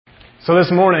So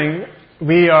this morning,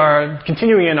 we are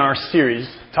continuing in our series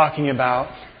talking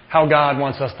about how God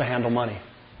wants us to handle money.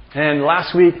 And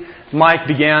last week, Mike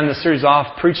began the series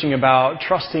off preaching about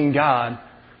trusting God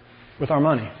with our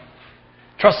money.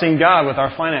 Trusting God with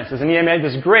our finances. And he made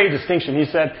this great distinction. He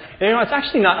said, it's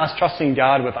actually not us trusting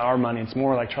God with our money. It's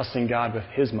more like trusting God with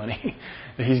His money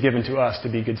that He's given to us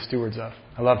to be good stewards of.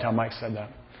 I loved how Mike said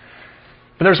that.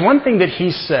 But there's one thing that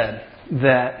he said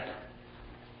that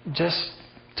just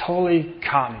totally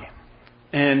caught me.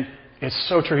 And it's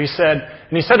so true. He said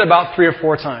it about 3 or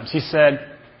 4 times. He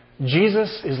said,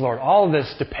 Jesus is Lord. All of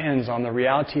this depends on the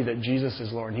reality that Jesus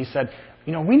is Lord. And he said,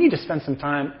 we need to spend some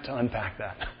time to unpack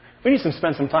that. We need to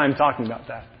spend some time talking about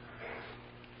that.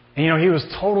 And he was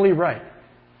totally right.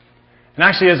 And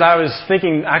actually, as I was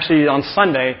thinking, on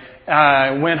Sunday,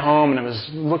 I went home and I was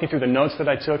looking through the notes that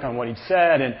I took on what he'd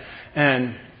said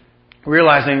and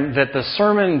realizing that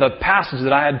the passage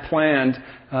that I had planned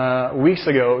weeks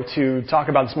ago to talk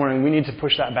about this morning, we need to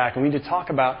push that back and we need to talk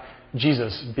about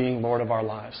Jesus being Lord of our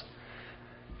lives.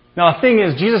 Now, the thing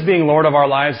is, Jesus being Lord of our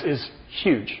lives is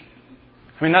huge.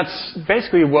 That's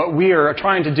basically what we are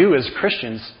trying to do as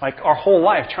Christians, like our whole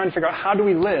life, trying to figure out how do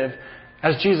we live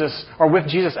as Jesus, or with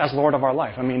Jesus as Lord of our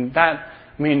life.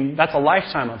 That's a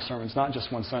lifetime of sermons, not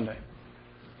just one Sunday.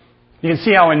 You can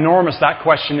see how enormous that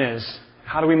question is.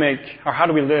 How do we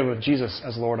live with Jesus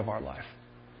as Lord of our life?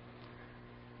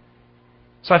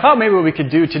 So I thought maybe what we could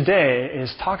do today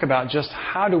is talk about just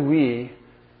how do we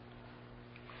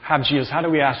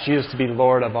ask Jesus to be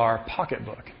Lord of our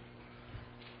pocketbook?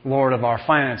 Lord of our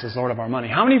finances, Lord of our money.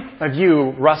 How many of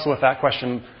you wrestle with that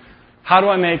question? How do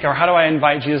I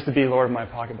invite Jesus to be Lord of my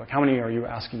pocketbook? How many are you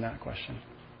asking that question?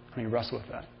 How many wrestle with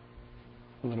that?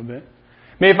 A little bit.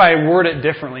 Maybe if I word it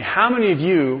differently, how many of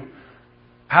you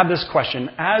have this question: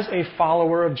 as a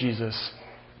follower of Jesus,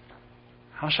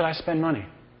 how should I spend money?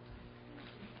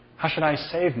 How should I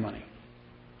save money?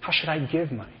 How should I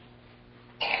give money?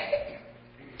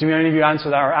 Do any of you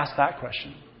answer that or ask that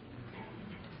question?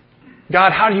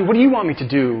 God, what do you want me to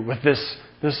do with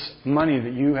this money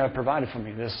that you have provided for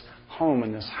me, this home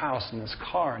and this house and this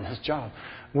car and this job?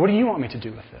 What do you want me to do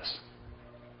with this?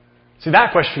 See,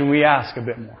 that question we ask a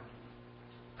bit more.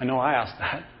 I know I ask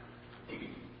that.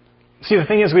 See, the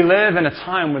thing is, we live in a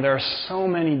time where there are so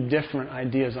many different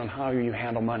ideas on how you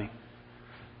handle money.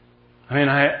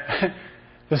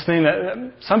 This thing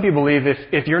that some people believe,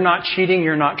 if you're not cheating,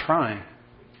 you're not trying.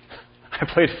 I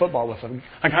played football with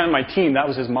a guy on my team, that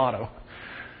was his motto.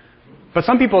 But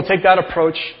some people take that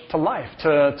approach to life,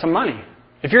 to money.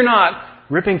 If you're not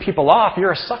ripping people off,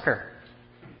 you're a sucker.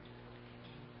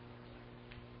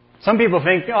 Some people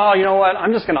think, you know what,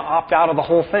 I'm just going to opt out of the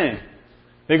whole thing.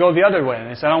 They go the other way, and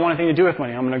they say, I don't want anything to do with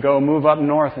money. I'm going to go move up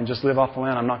north and just live off the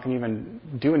land. I'm not going to even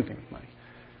do anything with money.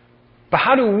 But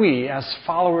how do we, as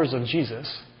followers of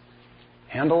Jesus,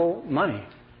 handle money?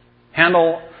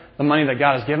 Handle the money that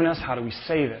God has given us? How do we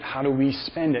save it? How do we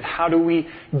spend it? How do we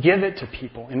give it to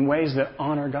people in ways that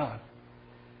honor God?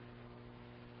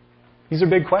 These are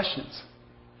big questions.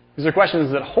 These are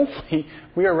questions that hopefully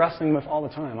we are wrestling with all the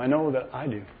time. I know that I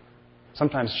do.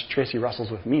 Sometimes Tracy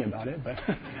wrestles with me about it, but...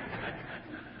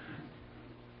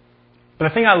 But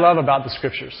the thing I love about the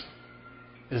Scriptures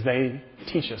is they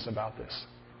teach us about this.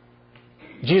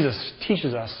 Jesus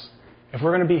teaches us, if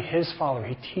we're going to be His follower,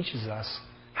 He teaches us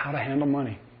how to handle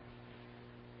money.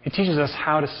 He teaches us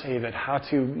how to save it, how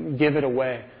to give it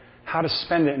away, how to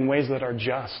spend it in ways that are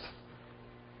just.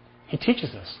 He teaches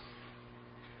us.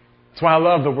 That's why I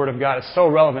love the Word of God. It's so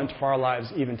relevant for our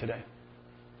lives even today.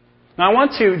 Now I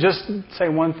want to just say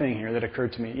one thing here that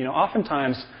occurred to me.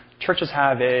 Oftentimes churches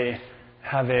have a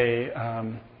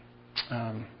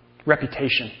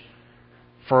reputation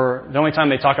for the only time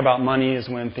they talk about money is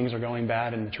when things are going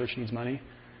bad and the church needs money.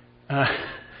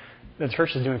 The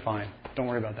church is doing fine. Don't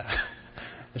worry about that.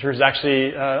 The church is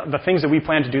actually, the things that we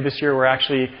plan to do this year, we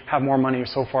actually have more money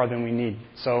so far than we need.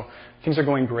 So things are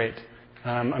going great.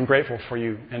 I'm grateful for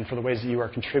you and for the ways that you are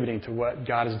contributing to what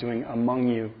God is doing among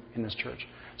you in this church.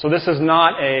 So this is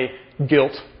not a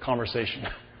guilt conversation.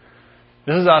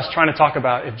 This is us trying to talk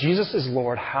about, if Jesus is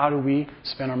Lord, how do we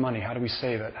spend our money? How do we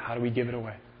save it? How do we give it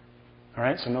away? All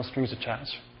right, so no strings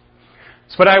attached.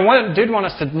 So, but I did want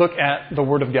us to look at the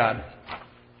Word of God.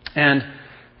 And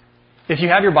if you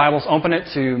have your Bibles, open it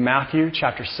to Matthew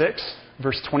chapter 6,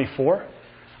 verse 24.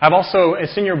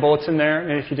 It's in your bulletin there.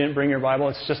 And if you didn't bring your Bible,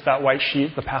 it's just that white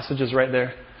sheet. The passage is right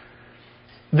there.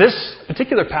 This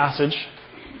particular passage,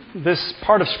 this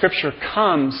part of Scripture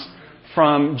comes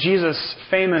from Jesus'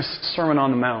 famous Sermon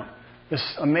on the Mount. This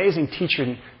amazing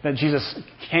teaching that Jesus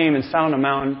came and sat on a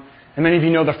mountain And many of you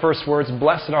know the first words,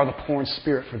 blessed are the poor in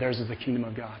spirit, for theirs is the kingdom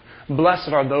of God. Blessed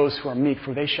are those who are meek,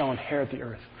 for they shall inherit the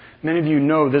earth. Many of you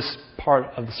know this part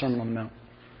of the Sermon on the Mount.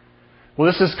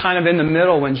 Well, this is kind of in the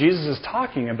middle when Jesus is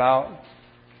talking about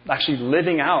actually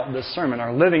living out this sermon,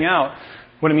 or living out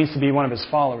what it means to be one of his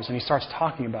followers, and he starts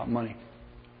talking about money.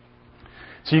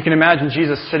 So you can imagine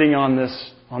Jesus sitting on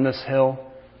this hill,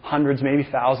 hundreds, maybe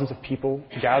thousands of people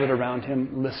gathered around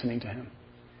him, listening to him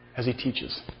as he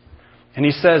teaches. And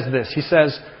he says this, he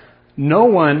says, no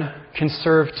one can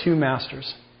serve two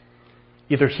masters.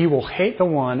 Either he will hate the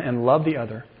one and love the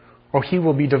other, or he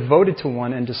will be devoted to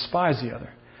one and despise the other.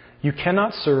 You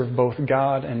cannot serve both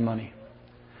God and money.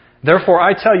 Therefore,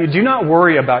 I tell you, do not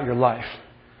worry about your life,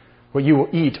 what you will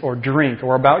eat or drink,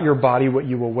 or about your body, what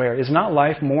you will wear. Is not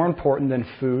life more important than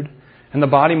food, and the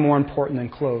body more important than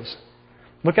clothes?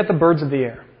 Look at the birds of the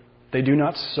air. They do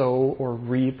not sow or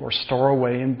reap or store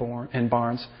away in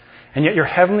barns, and yet your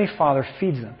heavenly Father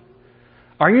feeds them.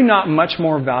 Are you not much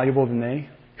more valuable than they?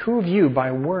 Who of you,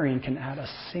 by worrying, can add a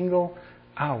single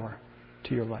hour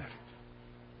to your life?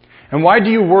 And why do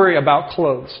you worry about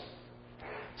clothes?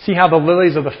 See how the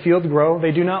lilies of the field grow?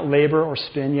 They do not labor or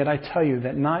spin, yet I tell you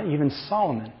that not even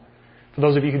Solomon, for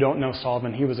those of you who don't know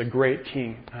Solomon, he was a great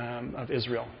king of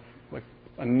Israel,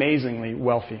 amazingly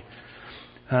wealthy.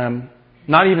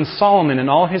 Not even Solomon in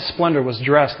all his splendor was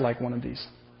dressed like one of these.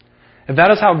 If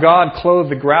that is how God clothed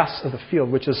the grass of the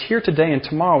field, which is here today and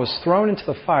tomorrow is thrown into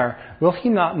the fire, will he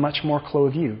not much more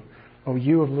clothe you, O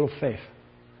you of little faith?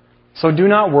 So do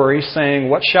not worry, saying,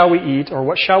 what shall we eat, or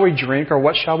what shall we drink, or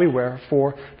what shall we wear?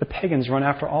 For the pagans run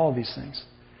after all these things.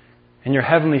 And your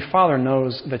heavenly Father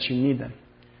knows that you need them.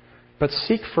 But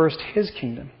seek first his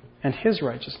kingdom and his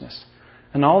righteousness,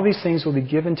 and all these things will be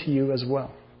given to you as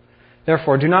well.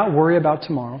 Therefore, do not worry about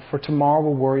tomorrow, for tomorrow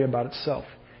will worry about itself.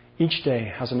 Each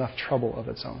day has enough trouble of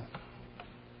its own.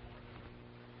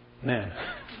 Man,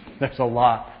 there's a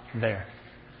lot there.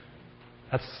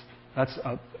 That's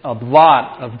a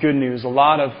lot of good news, a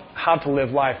lot of how to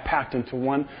live life packed into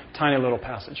one tiny little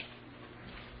passage.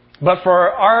 But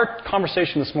for our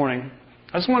conversation this morning,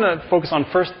 I just want to focus on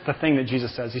first the thing that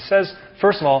Jesus says. He says,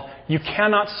 first of all, you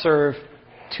cannot serve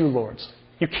two lords.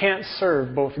 You can't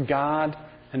serve both God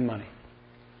and money.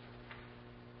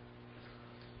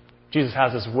 Jesus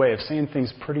has this way of saying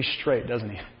things pretty straight, doesn't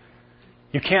he?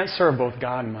 You can't serve both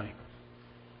God and money.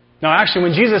 Now, actually,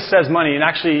 when Jesus says money, and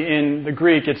actually in the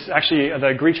Greek, it's actually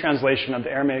the Greek translation of the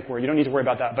Aramaic word. You don't need to worry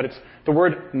about that, but it's the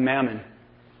word mammon.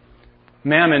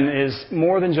 Mammon is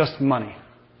more than just money.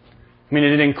 I mean,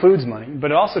 it includes money,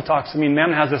 but it also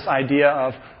mammon has this idea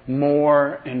of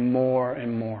more and more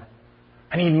and more.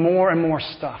 I need more and more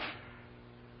stuff.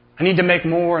 I need to make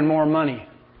more and more money.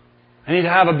 I need to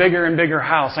have a bigger and bigger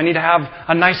house. I need to have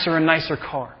a nicer and nicer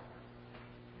car.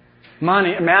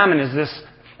 Mammon is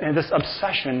this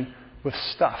obsession with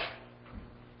stuff.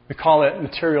 We call it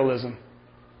materialism.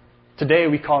 Today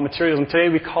we call it materialism. Today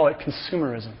we call it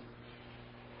consumerism.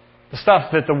 The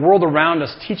stuff that the world around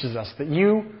us teaches us, that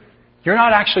you're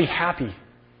not actually happy.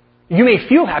 You may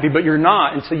feel happy, but you're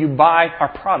not until you buy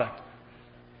our product.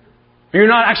 You're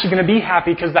not actually going to be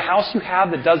happy because the house you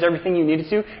have that does everything you need it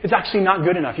to is actually not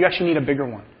good enough. You actually need a bigger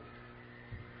one.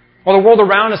 Or the world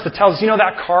around us that tells us,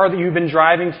 that car that you've been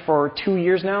driving for 2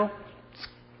 years now, it's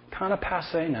kind of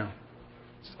passé now.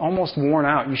 It's almost worn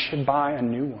out. You should buy a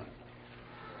new one.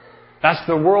 That's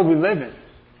the world we live in.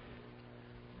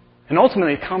 And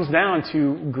ultimately it comes down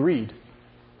to greed.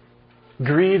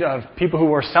 Greed of people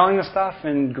who are selling the stuff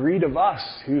and greed of us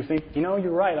who think,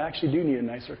 you're right, I actually do need a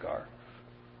nicer car.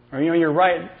 Or, you're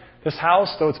right, this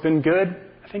house, though it's been good,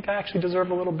 I think I actually deserve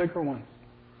a little bigger one.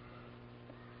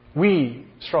 We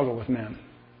struggle with mammon.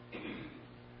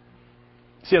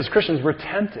 See, as Christians, we're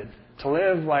tempted to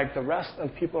live like the rest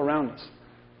of people around us.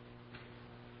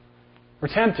 We're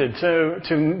tempted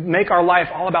to make our life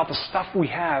all about the stuff we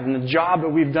have and the job that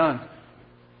we've done.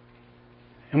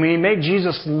 And we make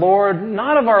Jesus Lord,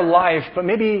 not of our life, but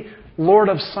maybe Lord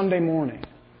of Sunday morning.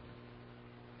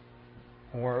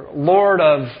 Or Lord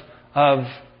of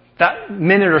that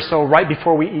minute or so right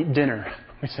before we eat dinner.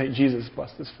 We say, Jesus,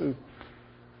 bless this food.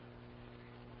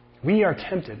 We are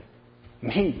tempted,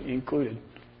 me included.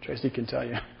 Tracy can tell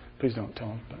you. Please don't tell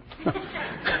him.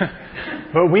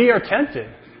 But we are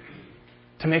tempted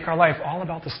to make our life all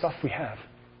about the stuff we have.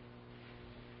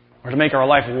 Or to make our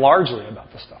life largely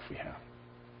about the stuff we have.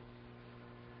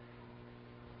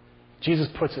 Jesus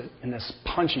puts it in this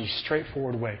punchy,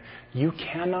 straightforward way. You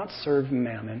cannot serve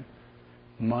mammon,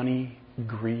 money,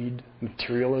 greed,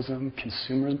 materialism,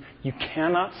 consumerism. You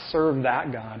cannot serve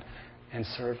that God and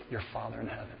serve your Father in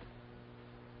heaven.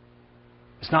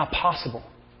 It's not possible.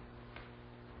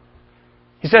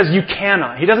 He says you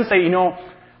cannot. He doesn't say,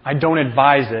 I don't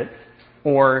advise it,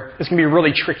 or it's going to be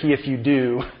really tricky if you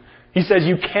do. He says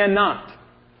you cannot.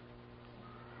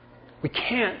 We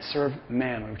can't serve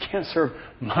mammon. We can't serve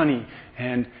money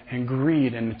and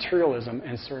greed and materialism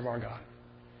and serve our God.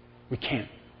 We can't.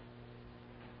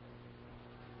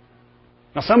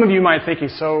 Now, some of you might be thinking,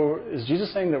 so is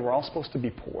Jesus saying that we're all supposed to be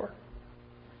poor?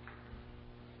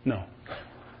 No.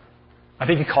 I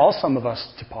think He calls some of us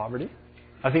to poverty.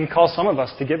 I think He calls some of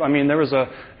us to give. Many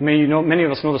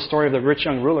of us know the story of the rich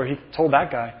young ruler. He told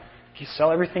that guy,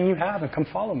 sell everything you have and come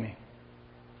follow me.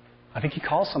 I think He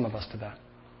calls some of us to that.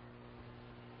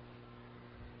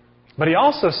 But He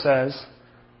also says,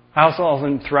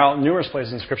 throughout numerous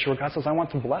places in Scripture where God says, I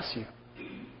want to bless you.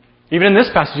 Even in this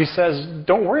passage, He says,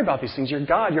 don't worry about these things. Your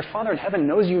God, your Father in heaven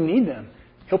knows you need them.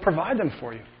 He'll provide them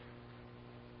for you.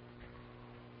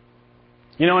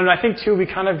 And I think too, we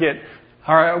kind of get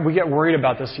worried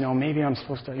about this. Maybe I'm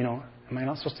supposed to, am I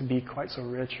not supposed to be quite so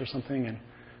rich or something? And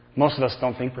most of us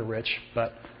don't think we're rich,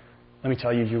 but let me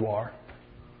tell you, you are.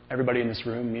 Everybody in this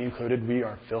room, me included, we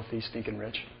are filthy, stinking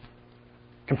rich.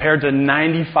 Compared to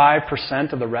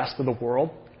 95% of the rest of the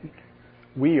world,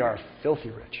 we are filthy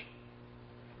rich.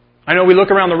 I know we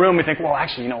look around the room and we think, well,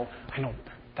 actually, I know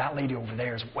that lady over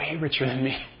there is way richer than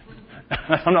me.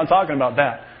 I'm not talking about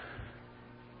that.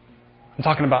 I'm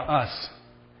talking about us.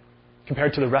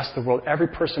 Compared to the rest of the world, every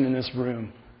person in this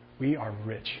room, we are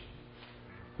rich.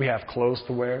 We have clothes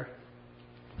to wear.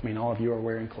 All of you are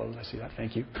wearing clothes. I see that.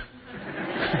 Thank you.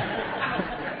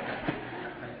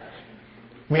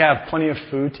 We have plenty of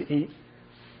food to eat.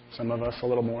 Some of us a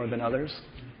little more than others.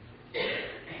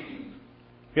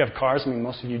 We have cars.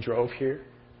 Most of you drove here.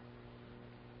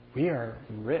 We are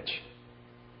rich.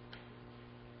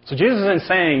 So Jesus isn't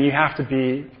saying you have to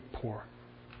be poor.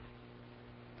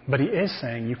 But He is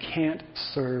saying you can't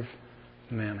serve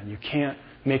mammon. You can't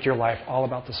make your life all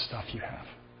about the stuff you have.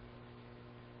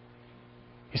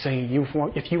 He's saying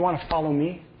if you want to follow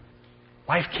me,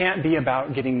 life can't be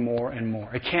about getting more and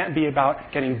more. It can't be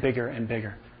about getting bigger and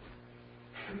bigger.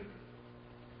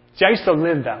 See, I used to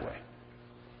live that way.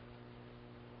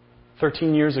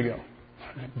 13 years ago,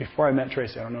 before I met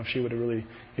Tracy, I don't know if she would have really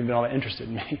even been all that interested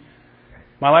in me.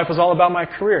 My life was all about my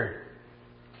career.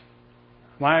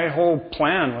 My whole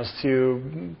plan was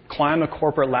to climb the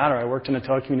corporate ladder. I worked in a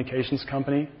telecommunications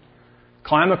company.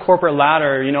 Climb the corporate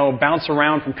ladder, bounce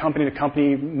around from company to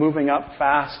company, moving up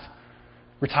fast.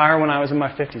 Retire when I was in my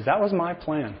 50s. That was my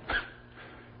plan.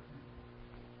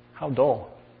 How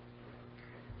dull.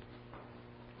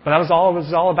 But that was all it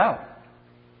was all about.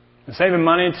 And saving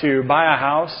money to buy a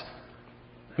house.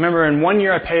 I remember in 1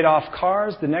 year I paid off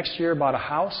cars. The next year I bought a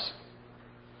house.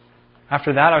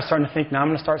 After that I was starting to think, now I'm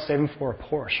going to start saving for a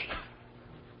Porsche.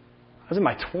 I was in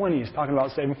my 20s talking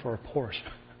about saving for a Porsche.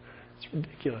 It's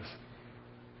ridiculous.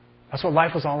 That's what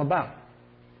life was all about.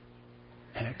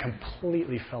 And it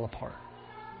completely fell apart.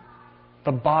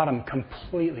 The bottom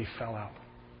completely fell out.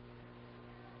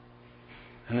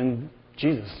 And then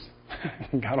Jesus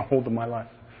got a hold of my life.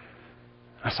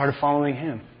 I started following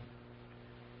Him.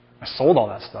 I sold all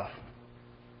that stuff.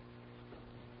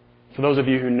 For those of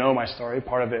you who know my story,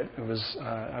 part of it was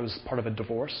I was part of a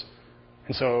divorce.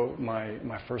 And so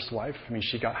my first wife,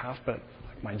 she got half, but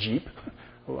my Jeep,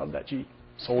 I love that Jeep.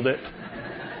 Sold it.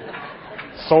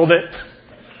 Sold it.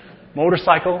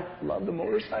 Motorcycle, love the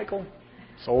motorcycle.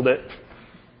 Sold it.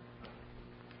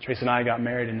 Tracy and I got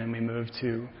married, and then we moved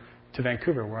to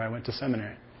Vancouver, where I went to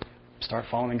seminary. Start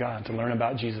following God, to learn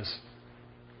about Jesus,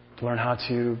 to learn how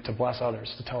to bless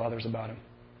others, to tell others about Him.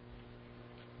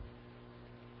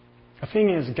 The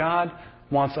thing is, God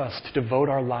wants us to devote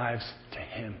our lives to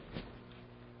Him.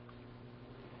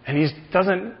 And He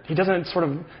doesn't sort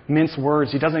of mince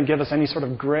words. He doesn't give us any sort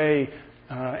of gray,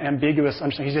 ambiguous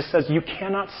understanding. He just says, you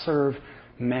cannot serve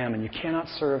mammon. You cannot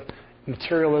serve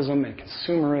materialism and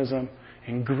consumerism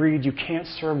and greed. You can't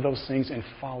serve those things and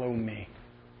follow me.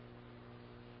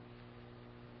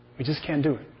 We just can't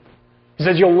do it. He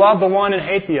says you'll love the one and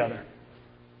hate the other.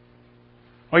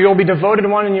 Or you'll be devoted to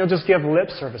one and you'll just give lip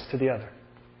service to the other.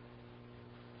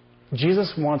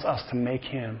 Jesus wants us to make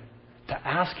Him, to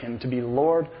ask Him to be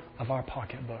Lord of our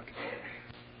pocketbook.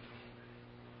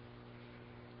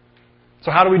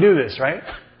 So how do we do this, right?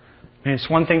 It's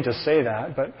one thing to say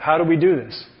that, but how do we do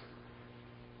this?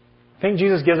 I think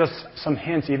Jesus gives us some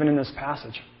hints even in this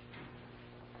passage.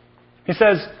 He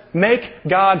says, make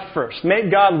God first.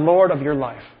 Make God Lord of your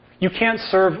life. You can't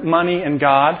serve money and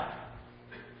God,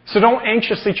 so don't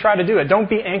anxiously try to do it. Don't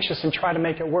be anxious and try to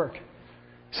make it work. He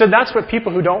said that's what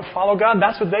people who don't follow God,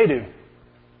 that's what they do.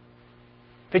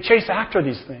 They chase after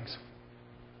these things.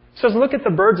 He says, look at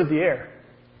the birds of the air.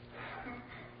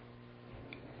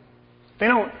 They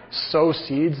don't sow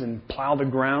seeds and plow the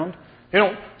ground. They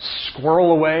don't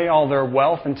squirrel away all their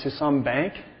wealth into some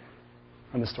bank.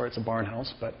 In this story, it's a barn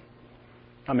house, but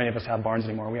not many of us have barns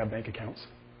anymore. We have bank accounts.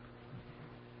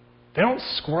 They don't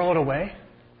squirrel it away,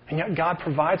 and yet God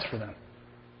provides for them.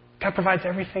 God provides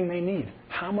everything they need.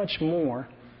 How much more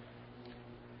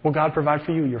will God provide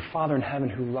for you, your Father in heaven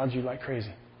who loves you like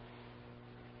crazy?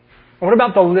 And what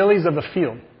about the lilies of the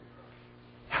field?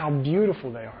 How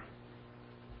beautiful they are.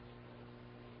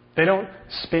 They don't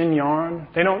spin yarn.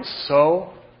 They don't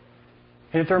sew.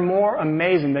 And they're more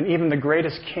amazing than even the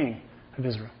greatest king of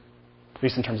Israel. At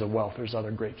least in terms of wealth. There's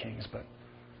other great kings, but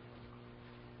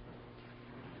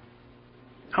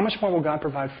how much more will God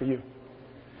provide for you?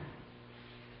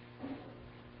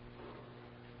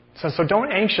 So don't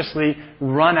anxiously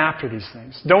run after these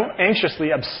things. Don't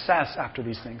anxiously obsess after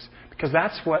these things. Because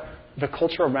that's what the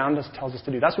culture around us tells us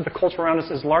to do. That's what the culture around us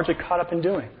is largely caught up in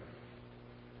doing.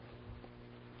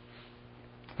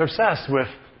 They're obsessed with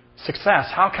success.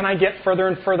 How can I get further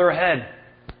and further ahead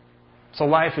so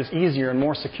life is easier and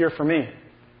more secure for me?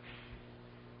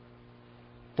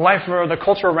 Life or the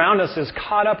culture around us is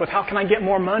caught up with how can I get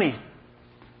more money?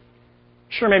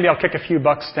 Sure, maybe I'll kick a few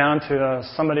bucks down to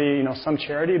somebody, some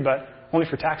charity, but only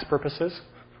for tax purposes.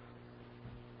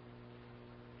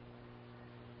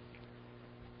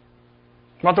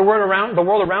 But the world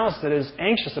around us that is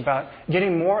anxious about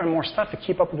getting more and more stuff to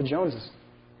keep up with the Joneses.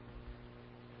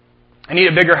 I need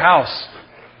a bigger house,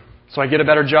 so I get a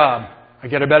better job. I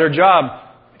get a better job,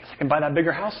 I guess I can buy that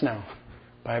bigger house now.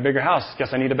 Buy a bigger house, guess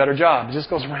I need a better job. It just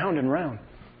goes round and round.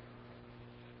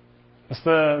 It's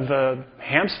the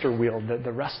hamster wheel that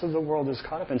the rest of the world is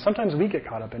caught up in. Sometimes we get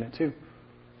caught up in it too.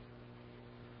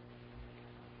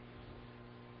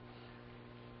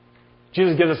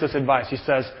 Jesus gives us this advice. He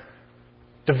says,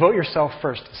 devote yourself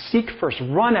first. Seek first.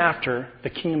 Run after the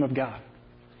kingdom of God.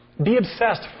 Be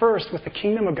obsessed first with the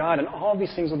kingdom of God, and all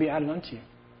these things will be added unto you.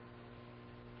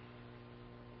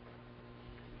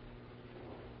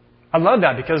 I love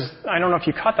that because I don't know if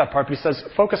you caught that part, but he says,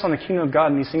 focus on the kingdom of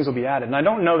God and these things will be added. And I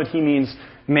don't know that he means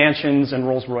mansions and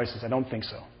Rolls Royces. I don't think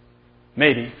so.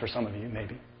 Maybe, for some of you,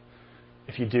 maybe.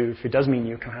 If you do, if it does mean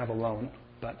you can have a loan.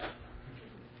 But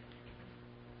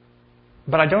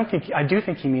I do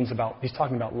think he means he's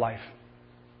talking about life.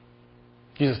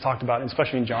 Jesus talked about,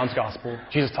 especially in John's gospel,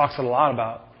 Jesus talks a lot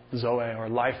about Zoe, or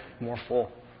life more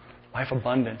full, life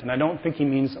abundant. And I don't think he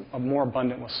means a more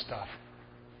abundant with stuff.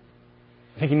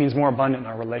 I think he means more abundant in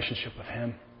our relationship with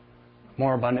him,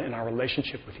 more abundant in our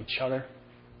relationship with each other,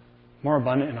 more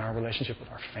abundant in our relationship with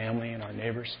our family and our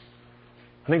neighbors.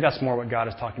 I think that's more what God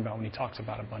is talking about when he talks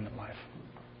about abundant life.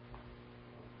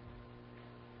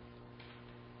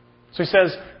 So he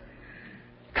says,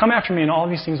 come after me and all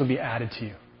these things will be added to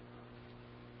you.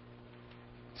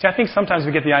 See, I think sometimes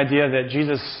we get the idea that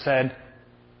Jesus said,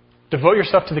 devote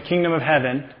yourself to the kingdom of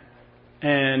heaven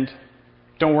and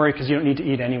don't worry because you don't need to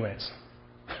eat anyways.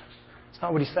 It's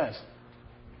not what he says.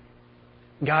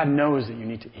 God knows that you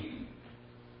need to eat.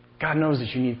 God knows that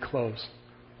you need clothes.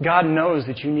 God knows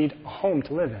that you need a home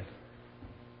to live in.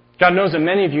 God knows that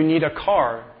many of you need a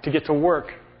car to get to work.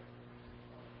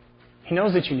 He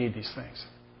knows that you need these things.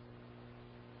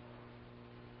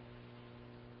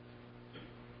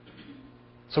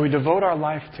 So we devote our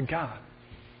life to God.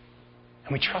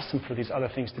 And we trust him for these other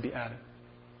things to be added.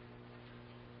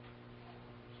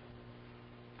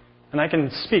 And I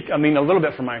can speak, a little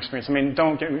bit from my experience.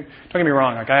 Don't get me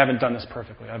wrong. I haven't done this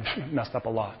perfectly. I've messed up a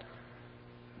lot.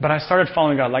 But I started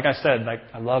following God. Like I said,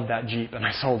 I love that Jeep, and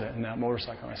I sold it, and that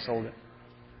motorcycle, and I sold it.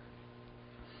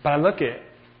 But I look at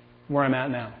where I'm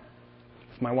at now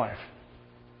with my wife,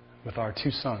 with our 2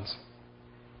 sons,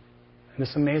 and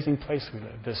this amazing place we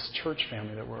live, this church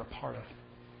family that we're a part of.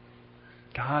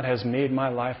 God has made my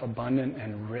life abundant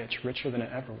and rich, richer than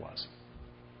it ever was.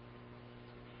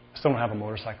 I still don't have a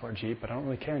motorcycle or Jeep, but I don't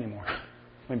really care anymore.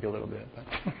 Maybe a little bit, but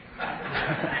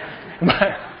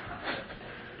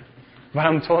but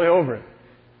I'm totally over it.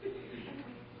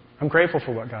 I'm grateful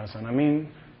for what God has done.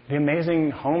 The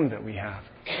amazing home that we have.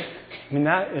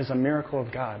 That is a miracle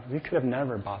of God. We could have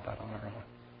never bought that on our own.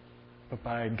 But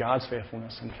by God's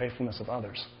faithfulness and faithfulness of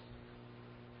others,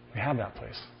 we have that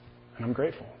place. And I'm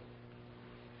grateful.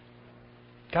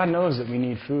 God knows that we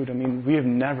need food. We have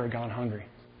never gone hungry.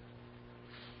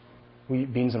 We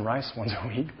eat beans and rice once a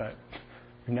week, but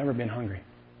we've never been hungry.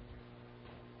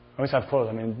 I always have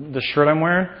clothes. The shirt I'm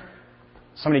wearing,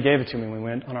 somebody gave it to me when we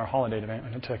went on our holiday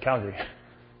event to Calgary.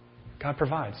 God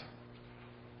provides.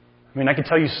 I can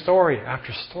tell you story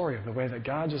after story of the way that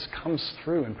God just comes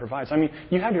through and provides.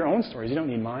 You have your own stories. You don't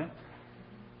need mine.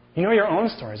 You know your own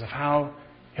stories of how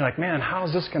You're like, man, how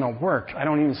is this going to work? I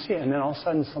don't even see it. And then all of a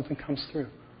sudden something comes through.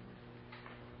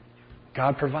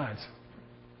 God provides.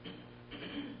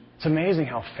 It's amazing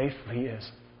how faithful He is.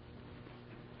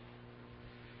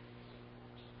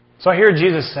 So I hear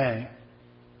Jesus saying,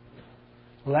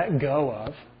 let go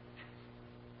of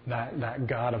that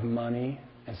God of money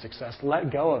and success.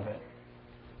 Let go of it.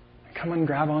 Come and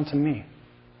grab onto me.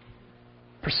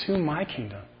 Pursue my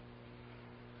kingdom.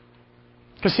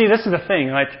 Because see, this is the thing.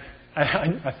 Like,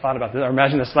 I thought about this. I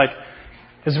imagine this. Like,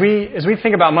 as we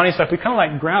think about money stuff, we kind of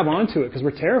like grab onto it because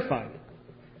we're terrified.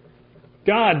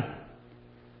 God,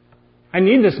 I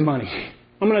need this money.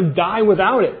 I'm going to die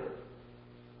without it.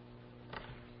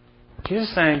 Jesus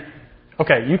is saying,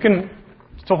 okay, you can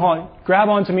still grab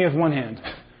onto me with one hand,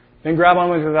 then grab on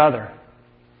with the other.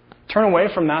 Turn away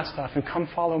from that stuff and come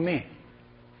follow me.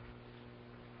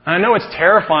 And I know it's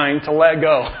terrifying to let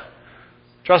go.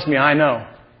 Trust me, I know.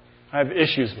 I have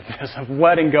issues with this, of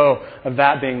letting go of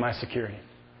that being my security.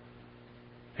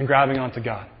 And grabbing onto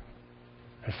God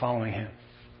and following Him.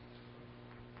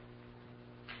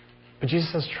 But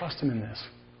Jesus says, trust Him in this.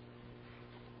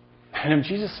 And if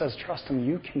Jesus says, trust Him,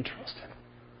 you can trust Him.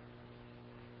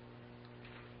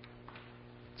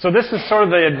 So this is sort of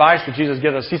the advice that Jesus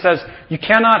gives us. He says, you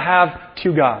cannot have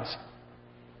two gods.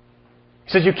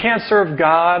 He says, you can't serve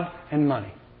God and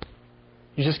money.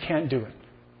 You just can't do it.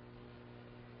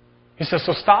 He says,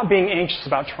 so stop being anxious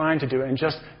about trying to do it and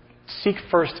just seek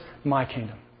first my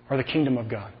kingdom, or the kingdom of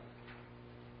God,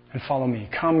 and follow me.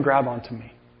 Come grab onto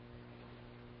me.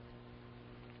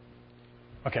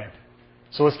 Okay,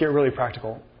 so let's get really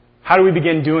practical. How do we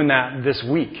begin doing that this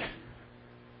week?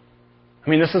 I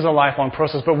mean, this is a lifelong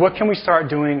process, but what can we start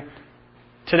doing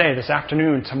today, this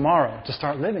afternoon, tomorrow, to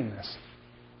start living this?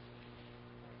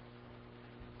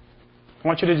 I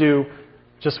want you to do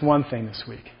just one thing this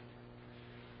week.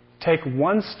 Take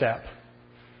one step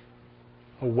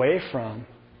away from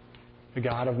the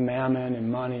God of mammon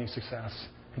and money and success,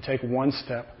 and take one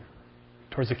step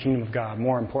towards the kingdom of God.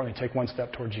 More importantly, take one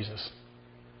step toward Jesus.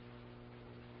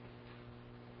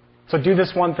 So do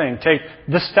this one thing. Take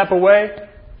this step away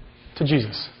to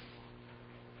Jesus.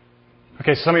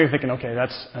 Okay, so some of you are thinking, okay,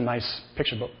 that's a nice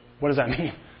picture, but what does that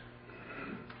mean?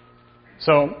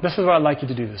 So this is what I'd like you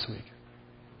to do this week.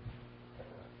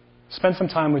 Spend some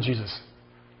time with Jesus.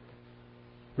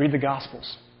 Read the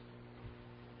Gospels.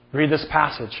 Read this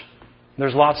passage.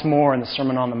 There's lots more in the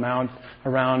Sermon on the Mount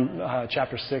around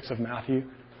chapter 6 of Matthew.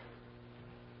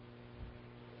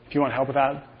 If you want help with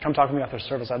that, come talk to me after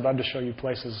service. I'd love to show you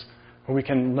places where we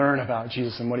can learn about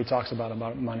Jesus and what He talks about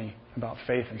money, about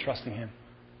faith and trusting Him.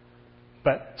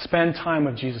 But spend time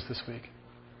with Jesus this week.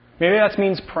 Maybe that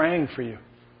means praying for you.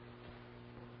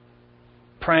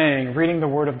 Praying, reading the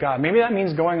Word of God. Maybe that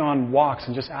means going on walks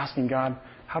and just asking God,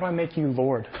 how do I make you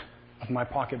Lord of my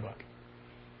pocketbook?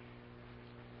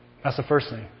 That's the first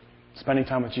thing. Spending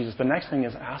time with Jesus. The next thing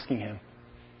is asking Him.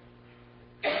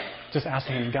 Just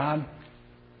asking Him, God,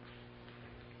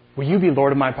 will you be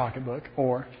Lord of my pocketbook?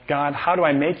 Or, God, how do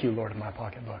I make you Lord of my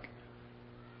pocketbook?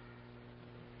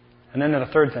 And then the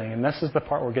third thing, and this is the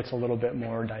part where it gets a little bit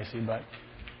more dicey, but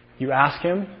you ask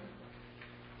Him,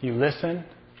 you listen,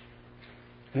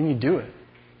 and then you do it.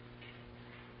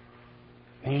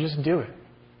 And you just do it.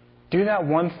 Do that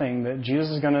one thing that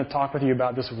Jesus is going to talk with you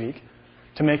about this week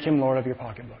to make Him Lord of your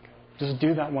pocketbook. Just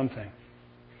do that one thing.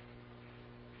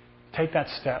 Take that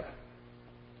step.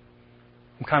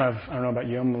 I don't know about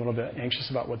you, I'm a little bit anxious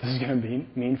about what this is going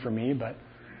to mean for me, but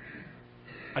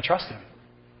I trust Him.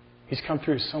 He's come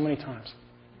through so many times.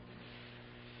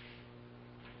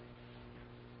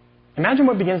 Imagine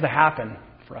what begins to happen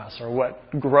for us, or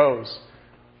what grows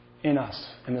in us,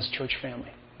 in this church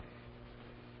family.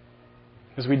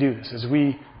 As we do this, as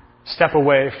we step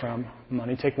away from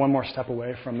money, take one more step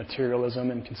away from materialism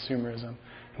and consumerism,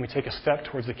 and we take a step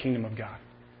towards the kingdom of God.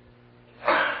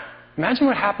 Imagine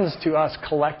what happens to us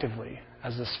collectively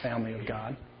as this family of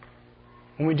God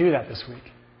when we do that this week.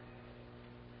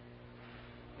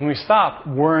 When we stop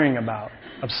worrying about,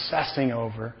 obsessing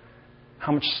over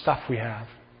how much stuff we have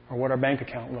or what our bank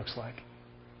account looks like.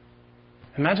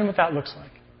 Imagine what that looks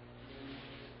like.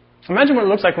 Imagine what it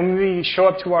looks like when we show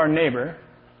up to our neighbor.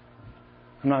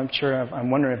 I'm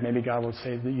wondering if maybe God would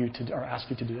say that you to, or ask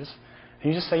you to do this.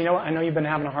 And you just say, you know what, I know you've been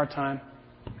having a hard time.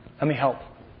 Let me help.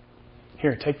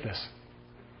 Here, take this.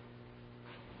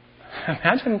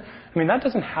 Imagine, that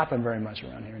doesn't happen very much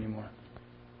around here anymore.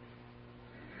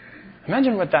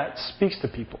 Imagine what that speaks to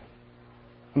people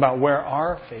about where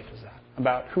our faith is at,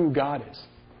 about who God is.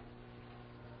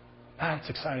 That's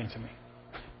exciting to me.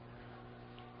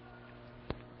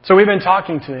 So we've been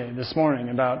talking today, this morning,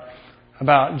 about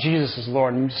about Jesus as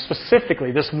Lord, and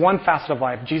specifically this one facet of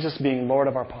life, Jesus being Lord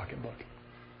of our pocketbook.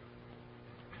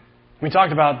 We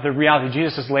talked about the reality.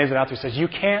 Jesus just lays it out there. He says, you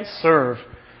can't serve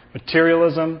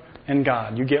materialism and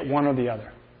God. You get one or the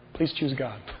other. Please choose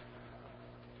God.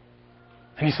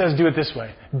 And he says, do it this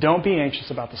way. Don't be anxious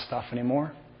about the stuff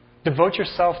anymore. Devote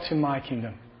yourself to my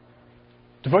kingdom.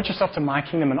 Devote yourself to my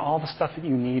kingdom, and all the stuff that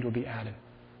you need will be added.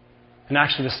 And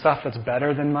actually, the stuff that's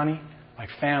better than money, like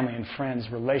family and friends,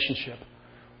 relationship,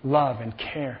 love and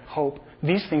care, hope,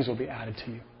 these things will be added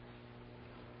to you.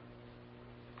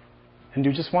 And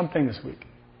do just one thing this week.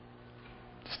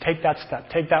 Just take that step.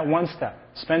 Take that one step.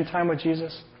 Spend time with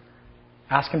Jesus.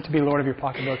 Ask Him to be Lord of your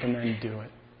pocketbook, and then do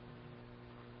it.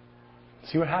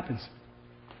 See what happens.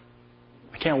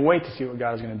 I can't wait to see what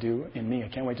God is going to do in me. I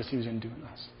can't wait to see what He's going to do in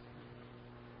us.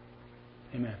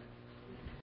 Amen.